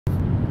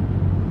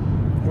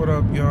What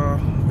up, y'all?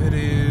 It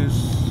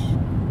is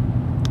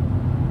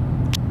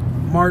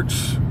March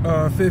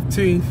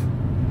 15th.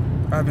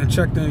 I haven't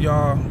checked in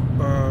y'all.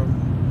 I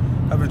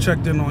haven't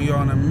checked in on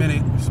y'all in a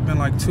minute. It's been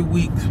like 2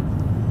 weeks.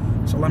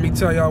 So let me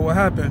tell y'all what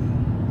happened.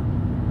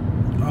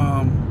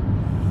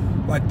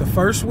 Like the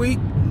first week,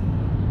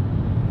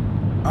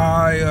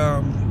 I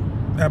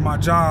at my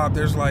job,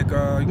 there's like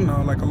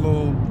like a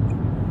little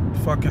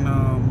fucking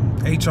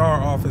HR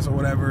office or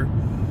whatever.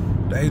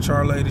 The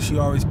HR lady, she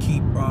always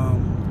keep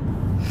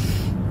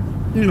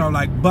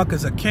like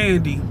buckets of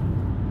candy,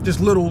 just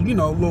little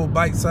little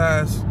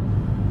bite-sized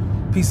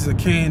pieces of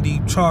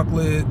candy,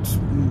 chocolates,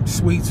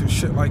 sweets and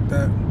shit like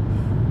that.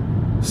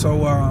 So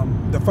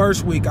the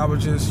first week I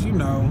was just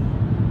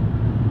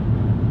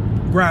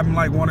grabbing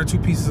like 1 or 2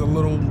 pieces of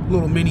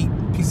little mini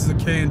pieces of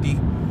candy,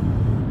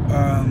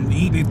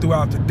 eating it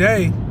throughout the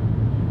day.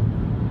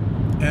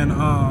 And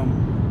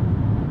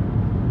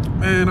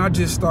man, I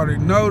just started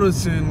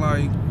noticing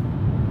like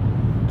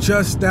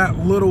just that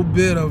little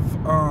bit of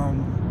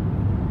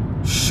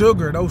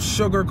sugar, those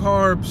sugar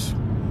carbs.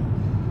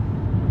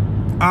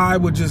 I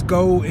would just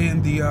go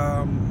in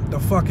the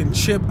fucking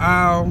chip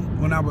aisle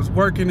when I was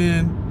working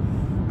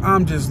in.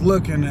 I'm just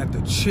looking at the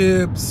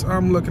chips.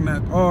 I'm looking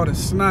at all the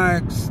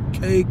snacks,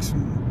 cakes,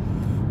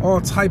 and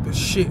all type of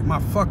shit. My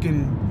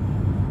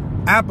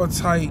fucking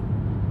appetite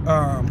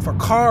for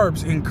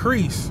carbs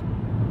increased.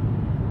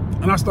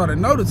 And I started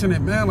noticing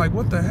it, man. Like,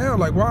 what the hell?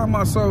 Like, why am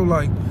I so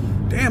like,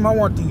 damn, I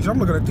want these. I'm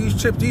looking at these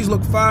chips. These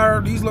look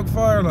fire. These look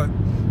fire. Like,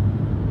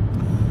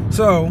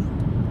 so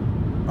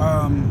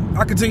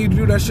I continued to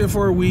do that shit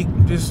for a week.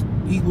 Just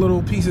eat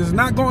little pieces.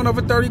 Not going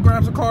over 30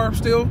 grams of carbs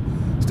still.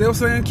 Still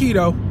saying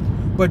keto.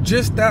 But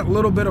just that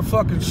little bit of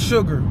fucking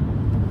sugar,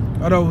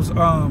 of those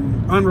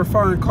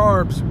unrefined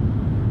carbs,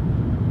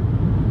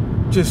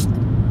 just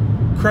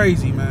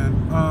crazy, man.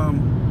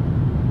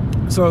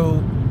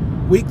 So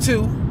week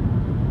 2,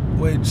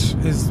 which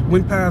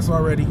went past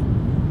already,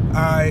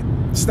 I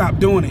stopped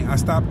doing it. I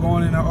stopped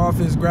going in the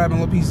office, grabbing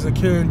little pieces of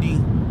candy.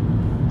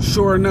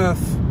 Sure enough,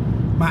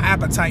 my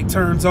appetite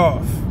turns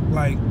off.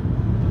 Like,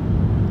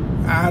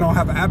 I don't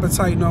have an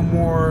appetite no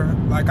more.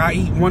 Like, I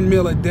eat 1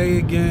 meal a day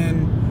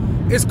again.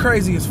 It's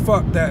crazy as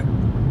fuck that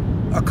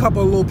a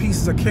couple of little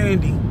pieces of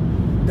candy,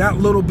 that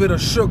little bit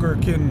of sugar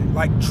can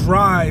like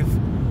drive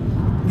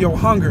your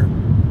hunger.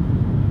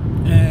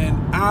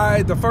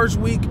 And the first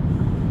week,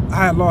 I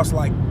had lost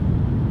like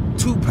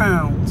 2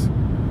 pounds.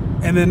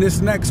 And then this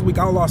next week,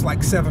 I lost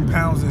like 7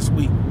 pounds this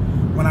week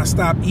when I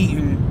stopped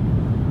eating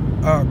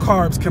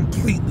carbs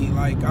completely.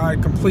 Like, I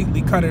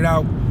completely cut it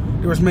out.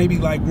 There was maybe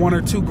like 1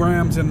 or 2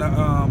 grams in the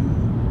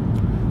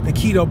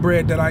keto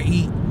bread that I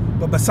eat.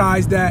 But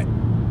besides that,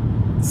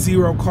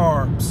 0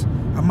 carbs.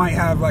 I might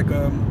have like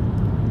a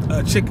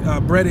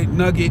breaded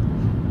nugget,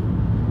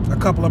 a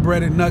couple of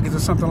breaded nuggets or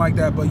something like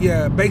that. But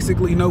yeah,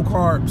 basically no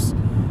carbs.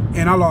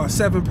 And I lost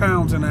 7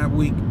 pounds in that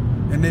week,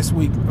 and this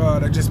week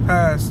that just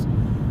passed.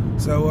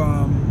 So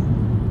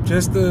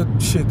just to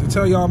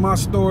tell y'all my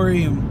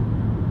story and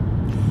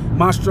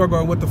my struggle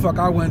and what the fuck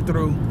I went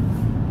through.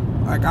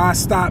 Like, I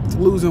stopped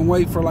losing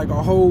weight for like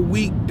a whole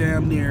week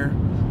damn near,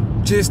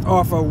 just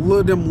off of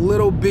them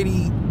little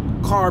bitty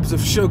carbs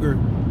of sugar.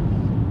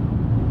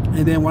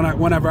 And then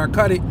whenever I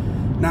cut it,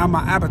 now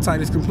my appetite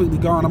is completely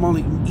gone. I'm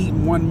only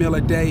eating 1 meal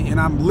a day, and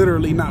I'm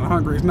literally not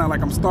hungry. It's not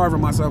like I'm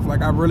starving myself.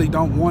 Like, I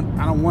don't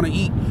want to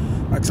eat.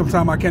 Like,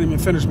 sometimes I can't even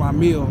finish my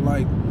meal.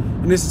 Like,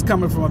 and this is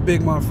coming from a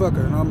big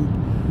motherfucker. And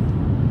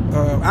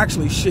I'm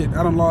actually shit.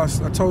 I done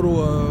lost a total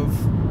of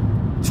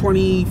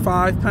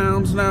 25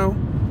 pounds now.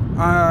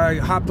 I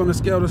hopped on the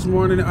scale this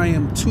morning. I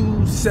am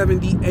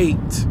 278,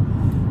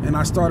 and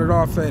I started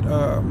off at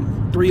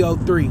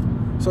 303.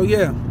 So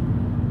yeah,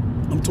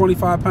 I'm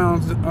 25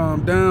 pounds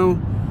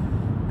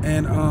down,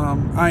 and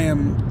I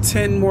am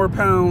 10 more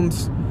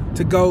pounds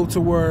to go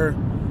to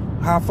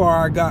how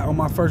far I got on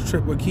my first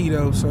trip with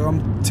keto. So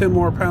I'm 10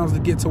 more pounds to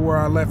get to where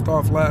I left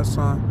off last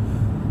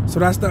time. So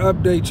that's the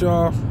update,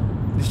 y'all.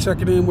 Just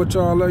checking in with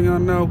y'all, letting y'all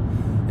know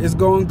it's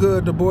going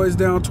good. The boy's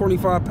down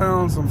 25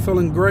 pounds. I'm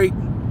feeling great.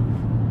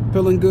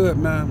 Feeling good,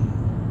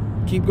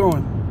 man. Keep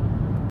going.